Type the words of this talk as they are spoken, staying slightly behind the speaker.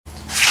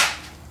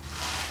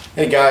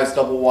Hey guys,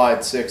 Double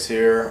Wide 6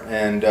 here,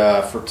 and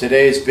for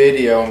today's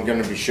video I'm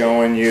going to be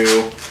showing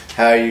you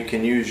how you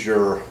can use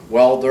your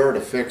welder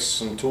to fix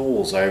some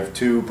tools. I have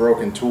two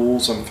broken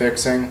tools I'm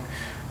fixing.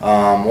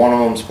 One of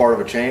them is part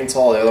of a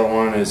chainsaw, the other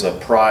one is a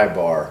pry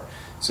bar.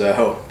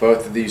 So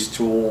both of these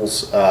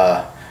tools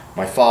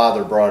my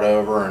father brought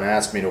over and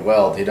asked me to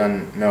weld. He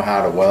doesn't know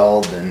how to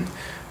weld, and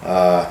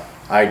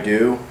I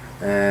do,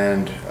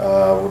 and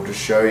we'll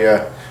just show you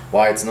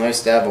why it's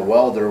nice to have a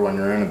welder when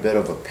you're in a bit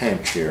of a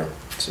pinch here.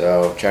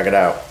 So check it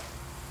out.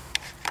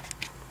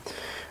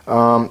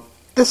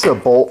 This is a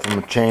bolt from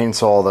a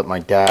chainsaw that my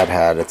dad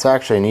had. It's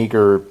actually an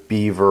Eager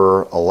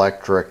Beaver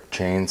electric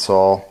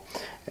chainsaw,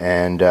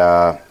 and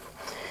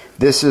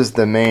this is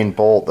the main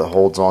bolt that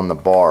holds on the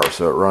bar.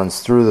 So it runs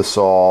through the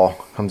saw,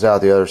 comes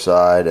out the other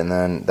side, and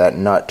then that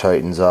nut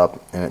tightens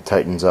up, and it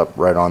tightens up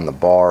right on the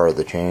bar of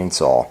the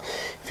chainsaw.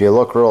 If you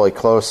look really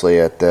closely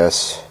at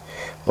this,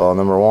 well,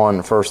 number one,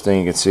 the first thing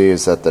you can see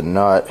is that the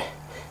nut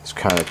is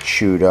kind of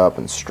chewed up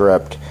and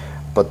stripped,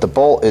 but the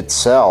bolt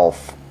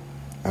itself,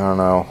 I don't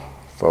know,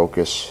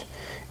 focus,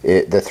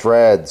 the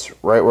threads,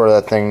 right where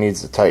that thing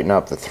needs to tighten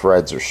up, the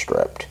threads are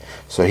stripped.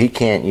 So he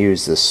can't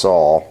use this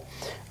saw,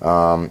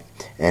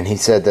 and he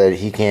said that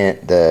he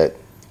can't,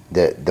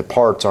 the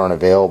parts aren't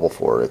available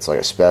for it. It's like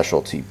a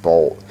specialty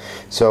bolt.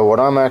 So what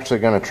I'm actually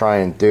going to try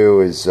and do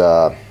is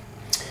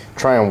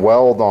try and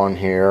weld on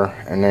here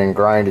and then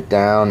grind it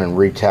down and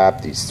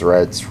retap these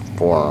threads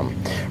for them.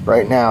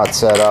 Right now it's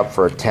set up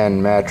for a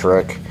 10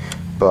 metric,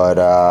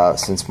 but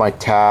since my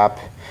tap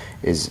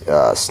is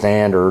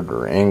standard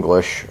or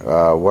English,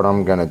 what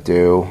I'm gonna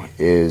do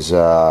is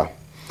I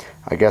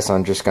guess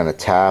I'm just gonna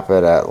tap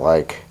it at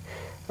like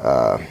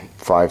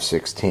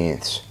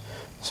 5/16.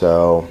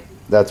 So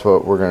that's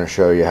what we're gonna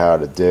show you how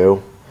to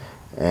do,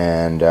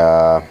 and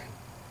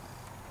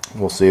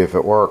we'll see if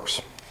it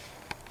works.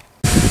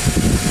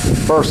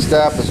 First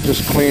step is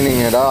just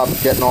cleaning it up,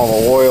 getting all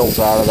the oils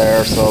out of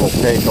there, so it'll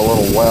take a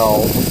little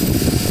weld.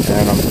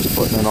 And I'm just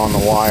putting it on the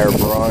wire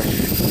brush,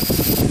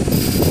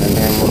 and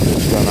then we're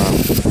just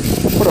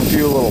gonna put a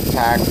few little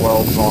tack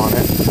welds on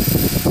it.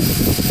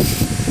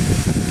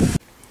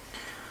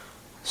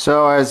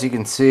 So as you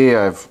can see,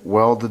 I've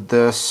welded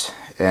this,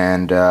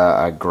 and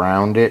I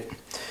ground it,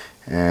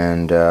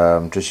 and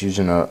I'm just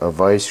using a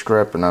vice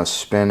grip, and I'm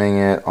spinning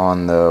it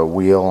on the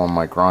wheel on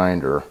my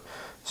grinder.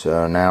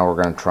 So now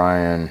we're going to try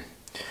and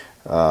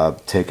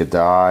take a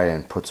die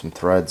and put some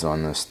threads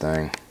on this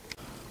thing.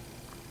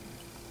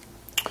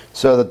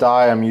 So the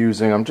die I'm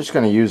using, I'm just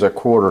going to use a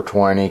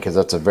 1/4-20 because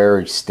that's a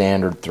very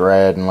standard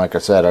thread, and like I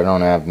said, I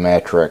don't have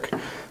metric.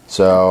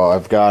 So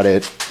I've got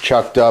it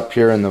chucked up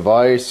here in the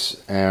vise,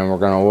 and we're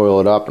going to oil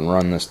it up and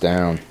run this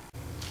down.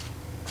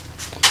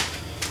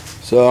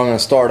 So I'm going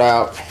to start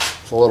out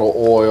with a little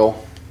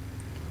oil,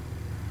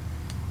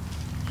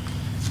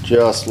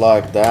 just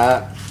like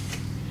that.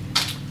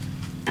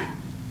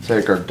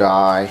 Take our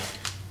die,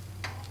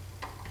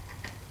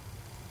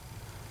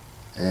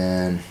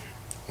 and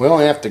we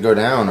only have to go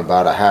down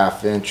about a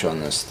 1/2 inch on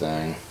this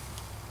thing.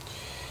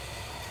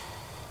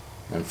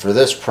 And for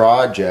this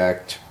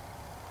project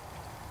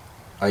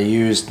I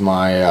used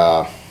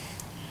my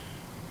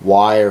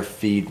wire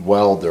feed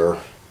welder,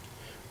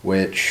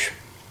 which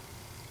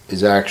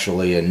is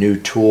actually a new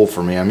tool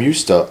for me. I'm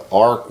used to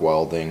arc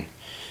welding,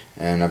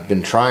 and I've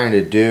been trying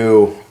to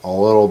do a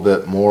little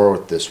bit more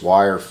with this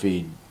wire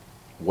feed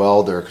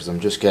welder because I'm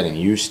just getting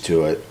used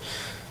to it.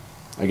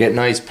 I get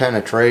nice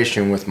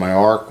penetration with my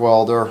arc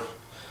welder,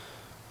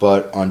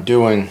 but on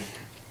doing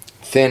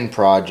thin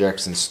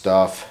projects and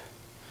stuff,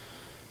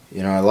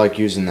 you know, I like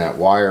using that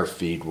wire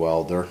feed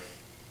welder,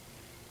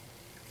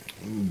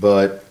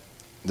 but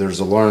there's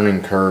a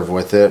learning curve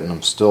with it, and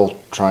I'm still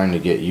trying to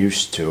get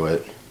used to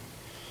it.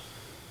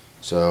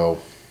 So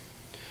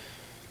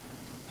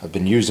I've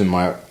been using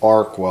my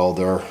arc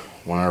welder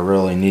when I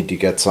really need to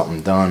get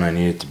something done. I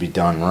need it to be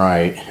done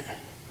right,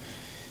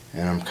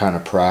 and I'm kind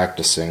of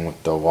practicing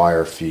with the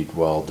wire feed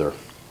welder.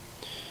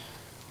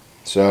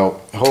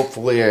 So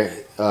hopefully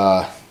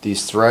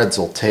these threads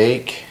will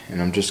take,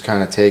 and I'm just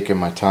kind of taking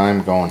my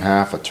time, going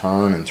 1/2 a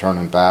turn and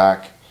turning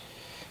back,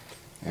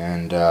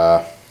 and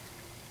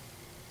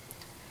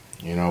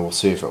you know, we'll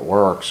see if it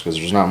works, because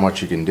there's not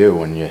much you can do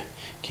when you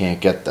can't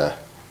get the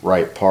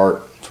right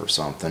part for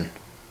something.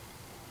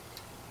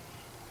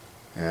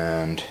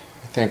 And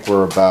I think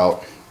we're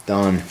about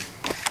done.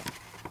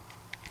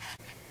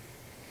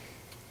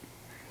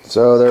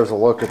 So there's a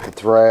look at the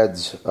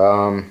threads.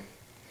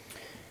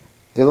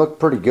 They look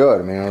pretty good.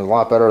 I mean, it was a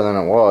lot better than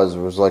it was. It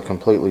was like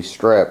completely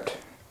stripped.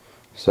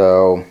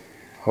 So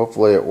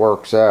hopefully it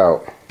works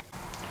out.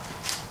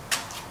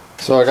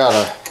 So I got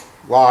a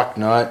lock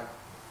nut,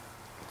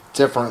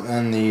 different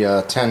than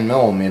the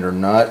 10mm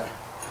nut,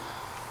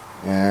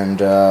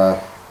 and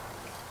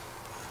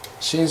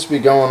seems to be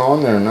going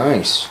on there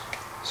nice.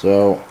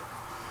 So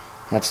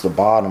that's the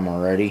bottom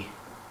already.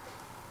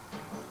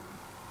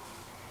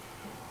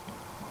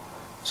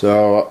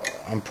 So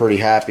I'm pretty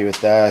happy with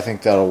that. I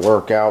think that'll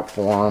work out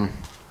for them.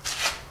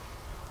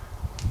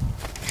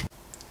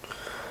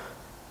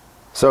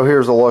 So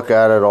here's a look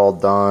at it all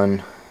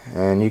done,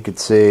 and you can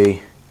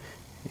see,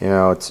 you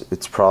know,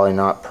 it's probably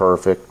not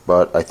perfect,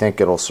 but I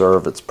think it'll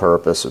serve its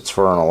purpose. It's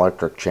for an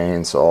electric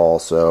chainsaw,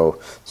 so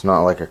it's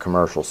not like a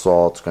commercial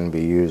saw. It's going to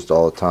be used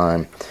all the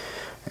time.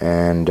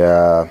 And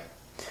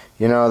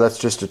you know, that's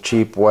just a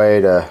cheap way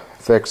to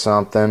fix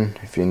something.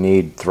 If you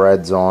need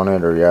threads on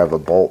it, or you have a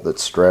bolt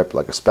that's stripped,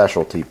 like a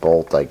specialty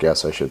bolt, I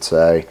guess I should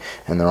say,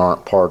 and there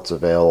aren't parts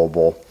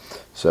available.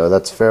 So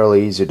that's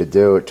fairly easy to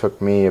do. It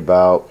took me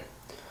about,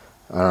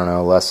 I don't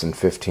know, less than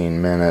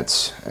 15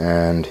 minutes,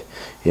 and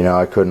you know,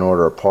 I couldn't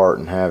order a part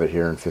and have it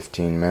here in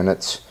 15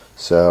 minutes,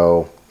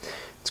 so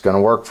it's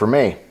gonna work for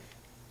me.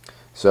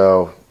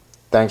 So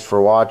thanks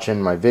for watching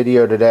my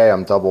video today.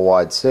 I'm Double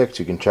Wide 6.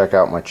 You can check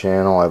out my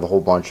channel. I have a whole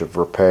bunch of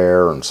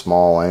repair and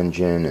small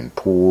engine and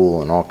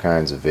pool and all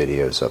kinds of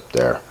videos up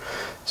there.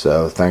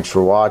 So thanks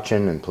for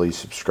watching, and please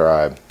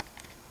subscribe.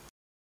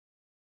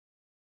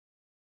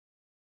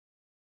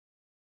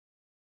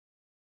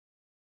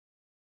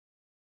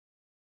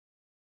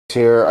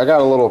 Here I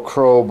got a little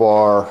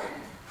crowbar,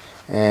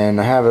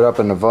 and I have it up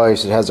in the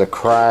vise. It has a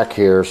crack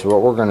here, so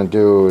what we're going to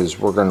do is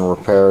we're going to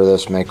repair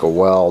this, make a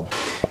weld.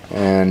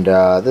 And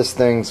this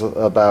thing's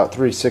about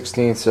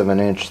 3/16 of an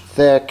inch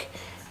thick,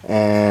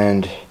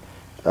 and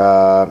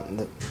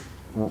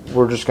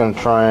we're just going to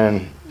try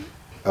and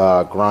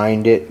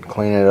grind it,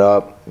 clean it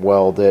up,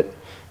 weld it,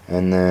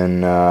 and then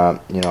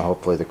you know,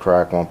 hopefully the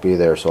crack won't be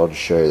there. So I'll just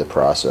show you the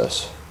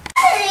process.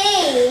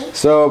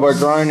 So by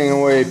grinding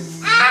away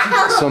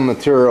some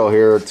material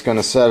here, it's going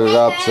to set it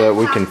up so that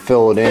we can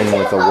fill it in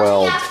with a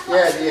weld.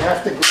 Yeah, do you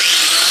have to... Yeah.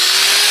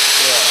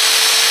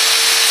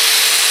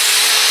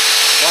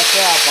 Watch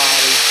out,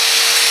 Bobby.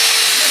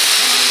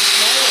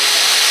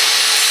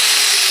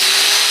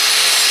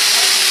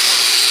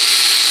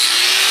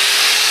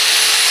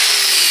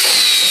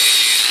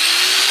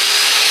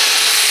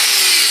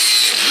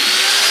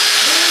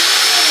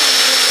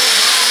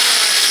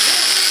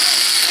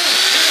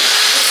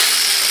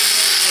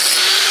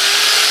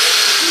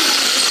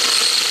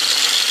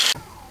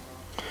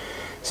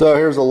 So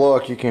here's a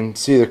look. You can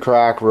see the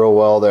crack real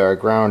well there. I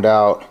ground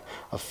out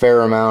a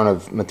fair amount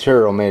of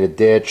material, made a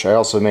ditch. I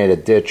also made a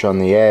ditch on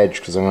the edge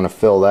because I'm going to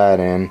fill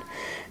that in.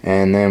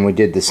 And then we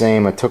did the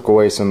same. I took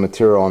away some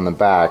material on the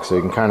back, so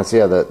you can kind of see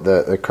how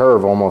the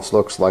curve almost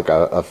looks like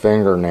a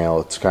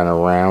fingernail. It's kind of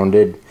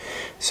rounded.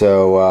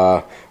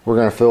 So we're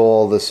going to fill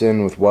all this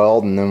in with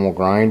weld, and then we'll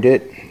grind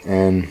it,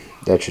 and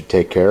that should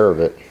take care of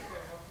it.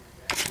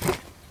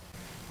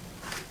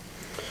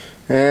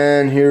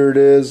 And here it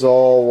is,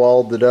 all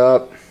welded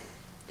up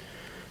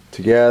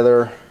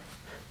together.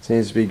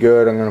 Seems to be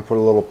good. I'm going to put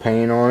a little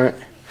paint on it,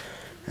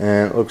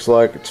 and it looks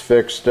like it's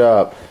fixed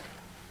up.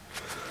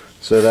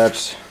 So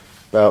that's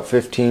about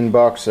 15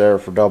 bucks there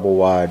for Double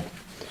Wide.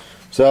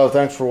 So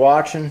thanks for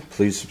watching.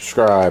 Please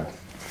subscribe.